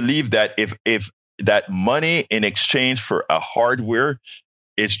 If we believe that if that money in exchange for a hardware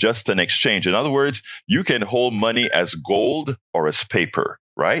is just an exchange. In other words, you can hold money as gold or as paper,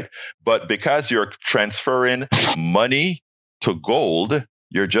 right? But because you're transferring money to gold,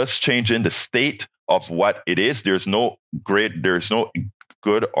 you're just changing the state of what it is. There's no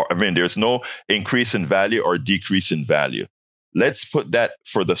increase in value or decrease in value. Let's put that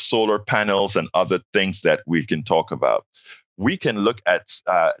for the solar panels and other things that we can talk about. We can look at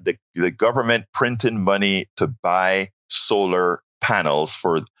the government printing money to buy solar panels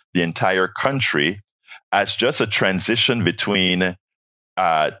for the entire country as just a transition between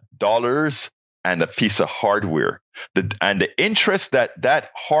dollars and a piece of hardware. And the interest that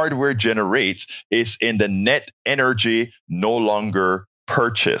hardware generates is in the net energy no longer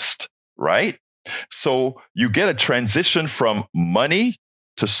purchased, right? So you get a transition from money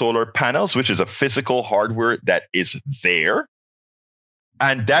to solar panels, which is a physical hardware that is there.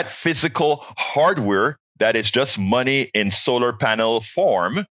 And that physical hardware that is just money in solar panel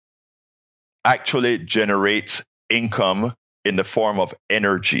form actually generates income in the form of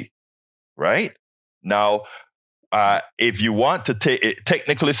energy, right? Now, if you want to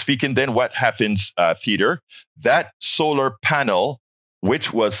technically speaking, then what happens, Peter? That solar panel,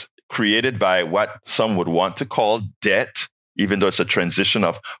 which was created by what some would want to call debt, even though it's a transition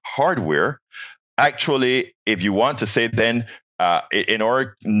of hardware, actually, if you want to say then, in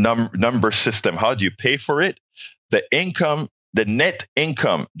our number system, how do you pay for it? The net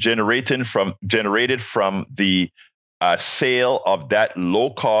income generated from the sale of that low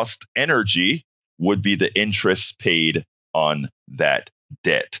cost energy would be the interest paid on that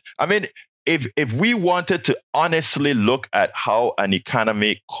debt. I mean, if we wanted to honestly look at how an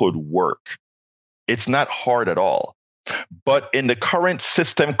economy could work, it's not hard at all. But in the current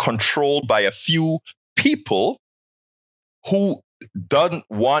system controlled by a few people who doesn't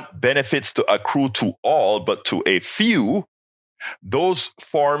want benefits to accrue to all, but to a few, those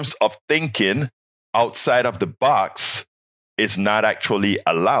forms of thinking outside of the box is not actually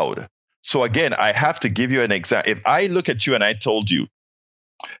allowed. So again, I have to give you an example. If I look at you and I told you,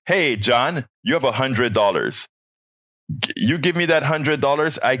 hey, John, you have $100. You give me that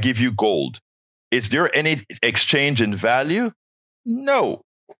 $100, I give you gold. Is there any exchange in value? No.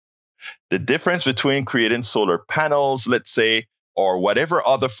 The difference between creating solar panels, let's say, or whatever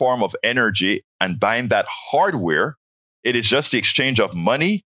other form of energy and buying that hardware, it is just the exchange of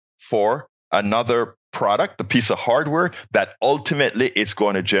money for another product, a piece of hardware that ultimately is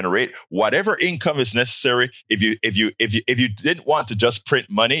going to generate whatever income is necessary. If you didn't want to just print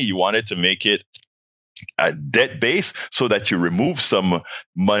money, you wanted to make it debt based so that you remove some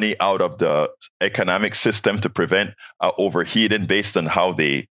money out of the economic system to prevent overheating based on how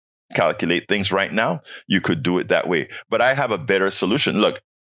they calculate things right now, you could do it that way. But I have a better solution. Look,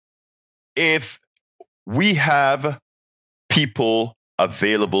 if we have people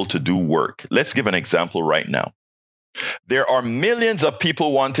available to do work, let's give an example right now. There are millions of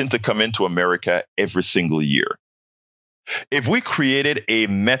people wanting to come into America every single year. If we created a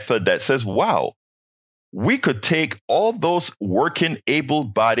method that says, wow, we could take all those working,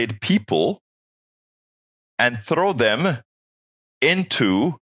 able-bodied people and throw them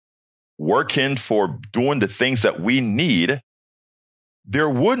into working for doing the things that we need, there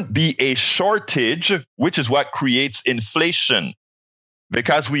wouldn't be a shortage, which is what creates inflation,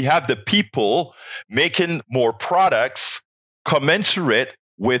 because we have the people making more products commensurate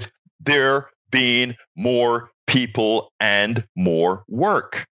with there being more people and more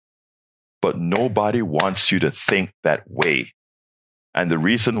work. But nobody wants you to think that way. And the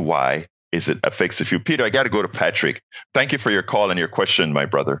reason why is it affects a few. Peter, I got to go to Patrick. Thank you for your call and your question, my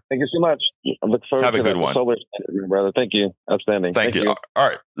brother. Thank you so much. I look forward Have to a good one. Solar, brother. Thank you. Outstanding. Thank you. All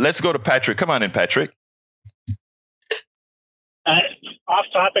right. Let's go to Patrick. Come on in, Patrick. Off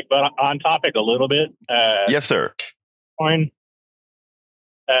topic, but on topic a little bit. Yes, sir.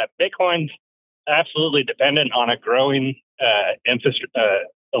 Bitcoin's absolutely dependent on a growing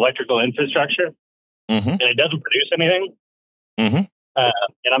electrical infrastructure, and it doesn't produce anything. And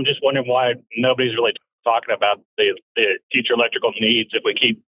I'm just wondering why nobody's really talking about the future electrical needs if we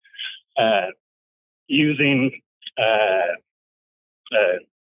keep using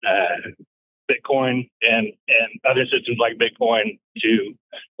Bitcoin and other systems like Bitcoin to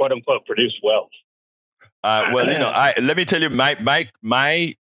quote unquote produce wealth. Let me tell you,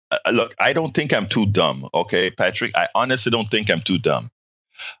 my look, I don't think I'm too dumb. Okay, Patrick, I honestly don't think I'm too dumb.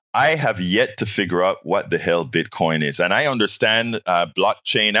 I have yet to figure out what the hell Bitcoin is. And I understand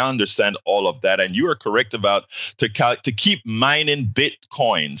blockchain. I understand all of that. And you are correct about to keep mining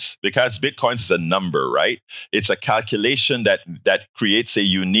Bitcoins, because Bitcoins is a number, right? It's a calculation that creates a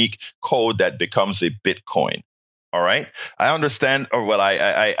unique code that becomes a Bitcoin. All right. I understand, or well,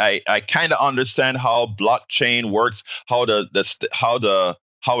 I kind of understand how blockchain works, how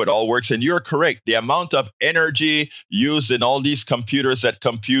it all works. And you're correct. The amount of energy used in all these computers that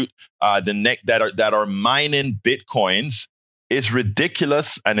compute that are mining Bitcoins is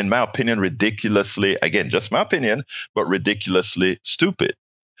ridiculous. And in my opinion, ridiculously, again, just my opinion, but ridiculously stupid.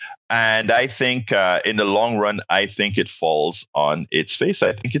 And I think in the long run, I think it falls on its face.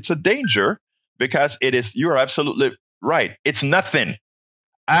 I think it's a danger because you're absolutely right. It's nothing.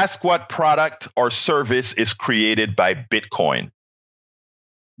 Ask what product or service is created by Bitcoin.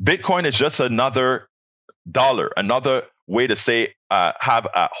 Bitcoin is just another dollar, another way to say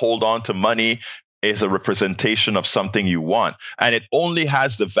hold on to money is a representation of something you want. And it only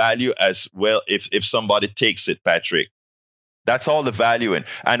has the value as well if somebody takes it, Patrick. That's all the value in.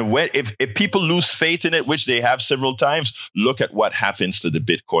 And if people lose faith in it, which they have several times, look at what happens to the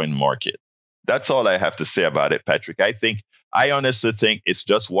Bitcoin market. That's all I have to say about it, Patrick. I honestly think it's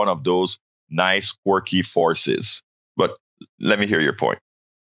just one of those nice, quirky forces. But let me hear your point.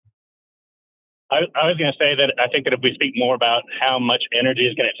 I was going to say that I think that if we speak more about how much energy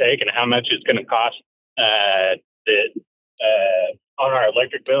is going to take and how much it's going to cost on our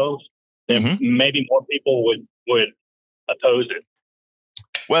electric bills, then maybe more people would oppose it.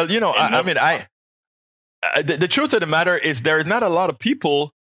 Well, the truth of the matter is there is not a lot of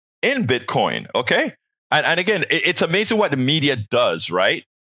people in Bitcoin, okay? And again, it's amazing what the media does, right?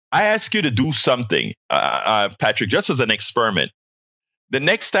 I ask you to do something, Patrick, just as an experiment. The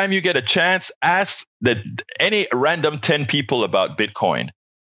next time you get a chance, ask any random 10 people about Bitcoin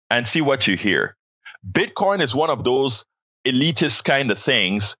and see what you hear. Bitcoin is one of those elitist kind of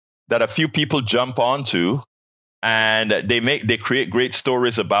things that a few people jump onto, and they create great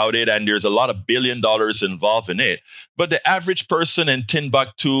stories about it, and there's a lot of $1 billion involved in it. But the average person in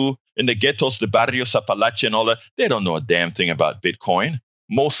Timbuktu, in the ghettos, the barrios, Apalachia and all that, they don't know a damn thing about Bitcoin.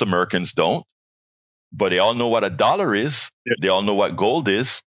 Most Americans don't. But they all know what a dollar is. They all know what gold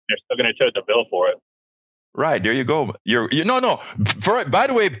is. They're still going to tote the bill for it. Right. There you go. By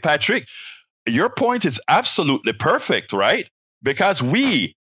the way, Patrick, your point is absolutely perfect, right? Because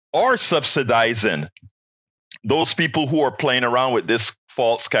we are subsidizing those people who are playing around with this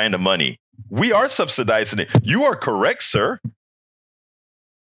false kind of money. We are subsidizing it. You are correct, sir.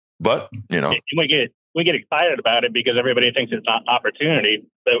 But, we get excited about it because everybody thinks it's an opportunity.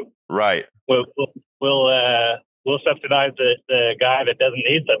 So right. We'll subsidize the guy that doesn't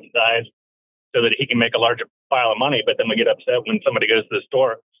need subsidized so that he can make a larger pile of money. But then we get upset when somebody goes to the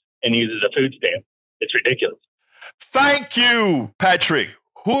store and uses a food stamp. It's ridiculous. Thank you, Patrick.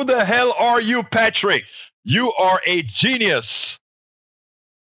 Who the hell are you, Patrick? You are a genius.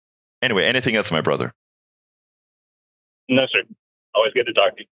 Anyway, anything else, my brother? No, sir. Always good to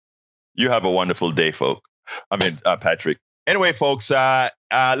talk to you. You have a wonderful day, Patrick. Anyway, folks,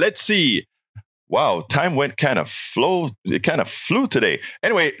 let's see. Wow, time went it kind of flew today.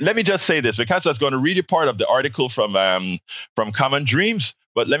 Anyway, let me just say this, because I was going to read you part of the article from Common Dreams,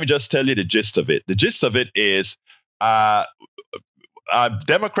 but let me just tell you the gist of it. The gist of it is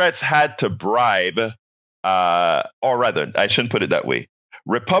Democrats had to bribe, or rather, I shouldn't put it that way.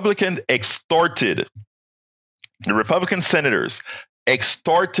 The Republican senators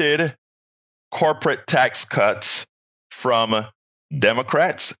extorted corporate tax cuts from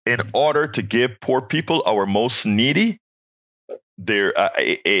Democrats in order to give poor people, our most needy,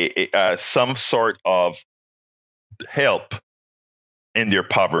 some sort of help in their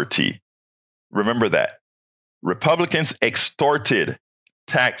poverty. Remember that. Republicans extorted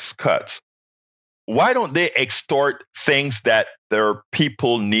tax cuts. Why don't they extort things that their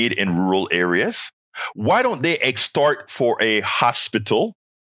people need in rural areas? Why don't they extort for a hospital?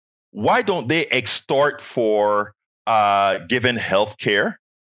 Why don't they extort for giving health care.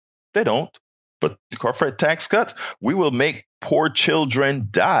 They don't. But corporate tax cuts, we will make poor children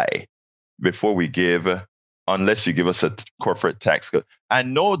die before we give, unless you give us a corporate tax cut.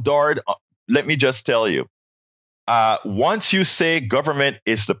 And no, Dard, let me just tell you, once you say government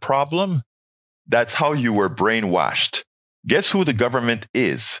is the problem, that's how you were brainwashed. Guess who the government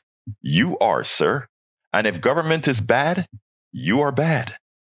is? You are, sir. And if government is bad, you are bad.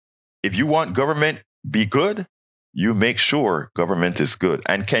 If you want government be good, you make sure government is good.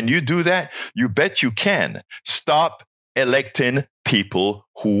 And can you do that? You bet you can. Stop electing people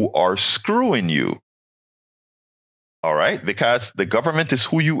who are screwing you. All right? Because the government is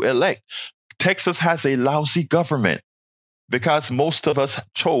who you elect. Texas has a lousy government because most of us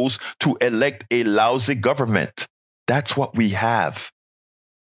chose to elect a lousy government. That's what we have.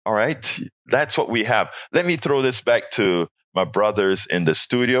 All right? That's what we have. Let me throw this back to my brothers in the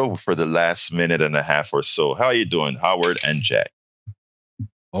studio for the last minute and a half or so. How are you doing, Howard and Jack?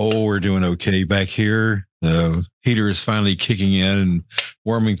 Oh, we're doing okay back here. The heater is finally kicking in and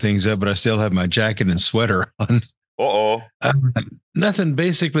warming things up, but I still have my jacket and sweater on. Uh-oh. Nothing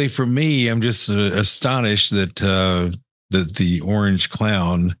basically for me. I'm just astonished that that the orange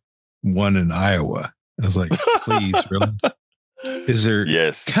clown won in Iowa. I was like, please, really? Is there?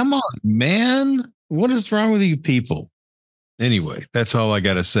 Yes. Come on, man. What is wrong with you people? Anyway, that's all I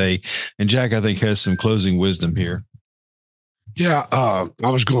got to say. And Jack, I think, has some closing wisdom here. Yeah, I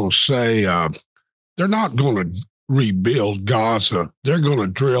was going to say they're not going to rebuild Gaza. They're going to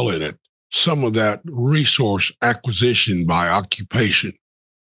drill in it some of that resource acquisition by occupation.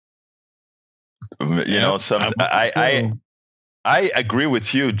 I agree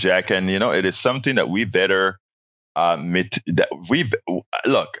with you, Jack. And, it is something that we better I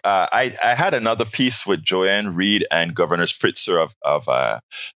had another piece with Joanne Reed and Governor Spritzer of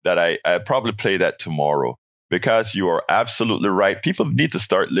that I probably play that tomorrow, because you are absolutely right. People need to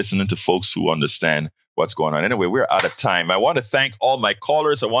start listening to folks who understand what's going on. Anyway, we're out of time. I want to thank all my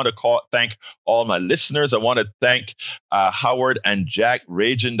callers. I want to thank all my listeners. I want to thank Howard and Jack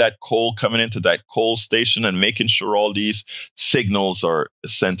raging that coal, coming into that coal station and making sure all these signals are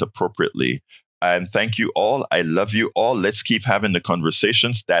sent appropriately. And thank you all. I love you all. Let's keep having the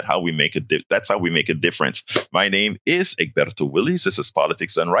conversations. That's how we make a difference. My name is Egberto Willies. This is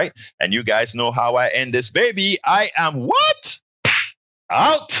Politics Done Right. And you guys know how I end this, baby. I am what?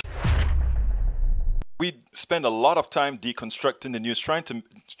 Out. We spend a lot of time deconstructing the news, trying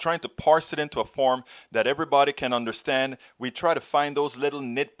to parse it into a form that everybody can understand. We try to find those little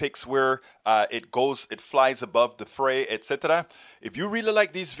nitpicks where it flies above the fray, etc. If you really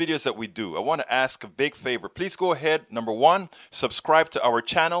like these videos that we do, I want to ask a big favor. Please go ahead. Number 1, subscribe to our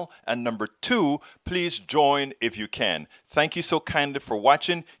channel. And number 2, please join if you can. Thank you so kindly for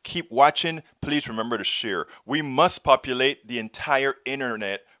watching. Keep watching. Please remember to share. We must populate the entire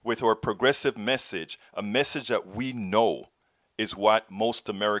internet with our progressive message, a message that we know is what most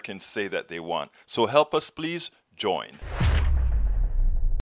Americans say that they want. So help us, please join.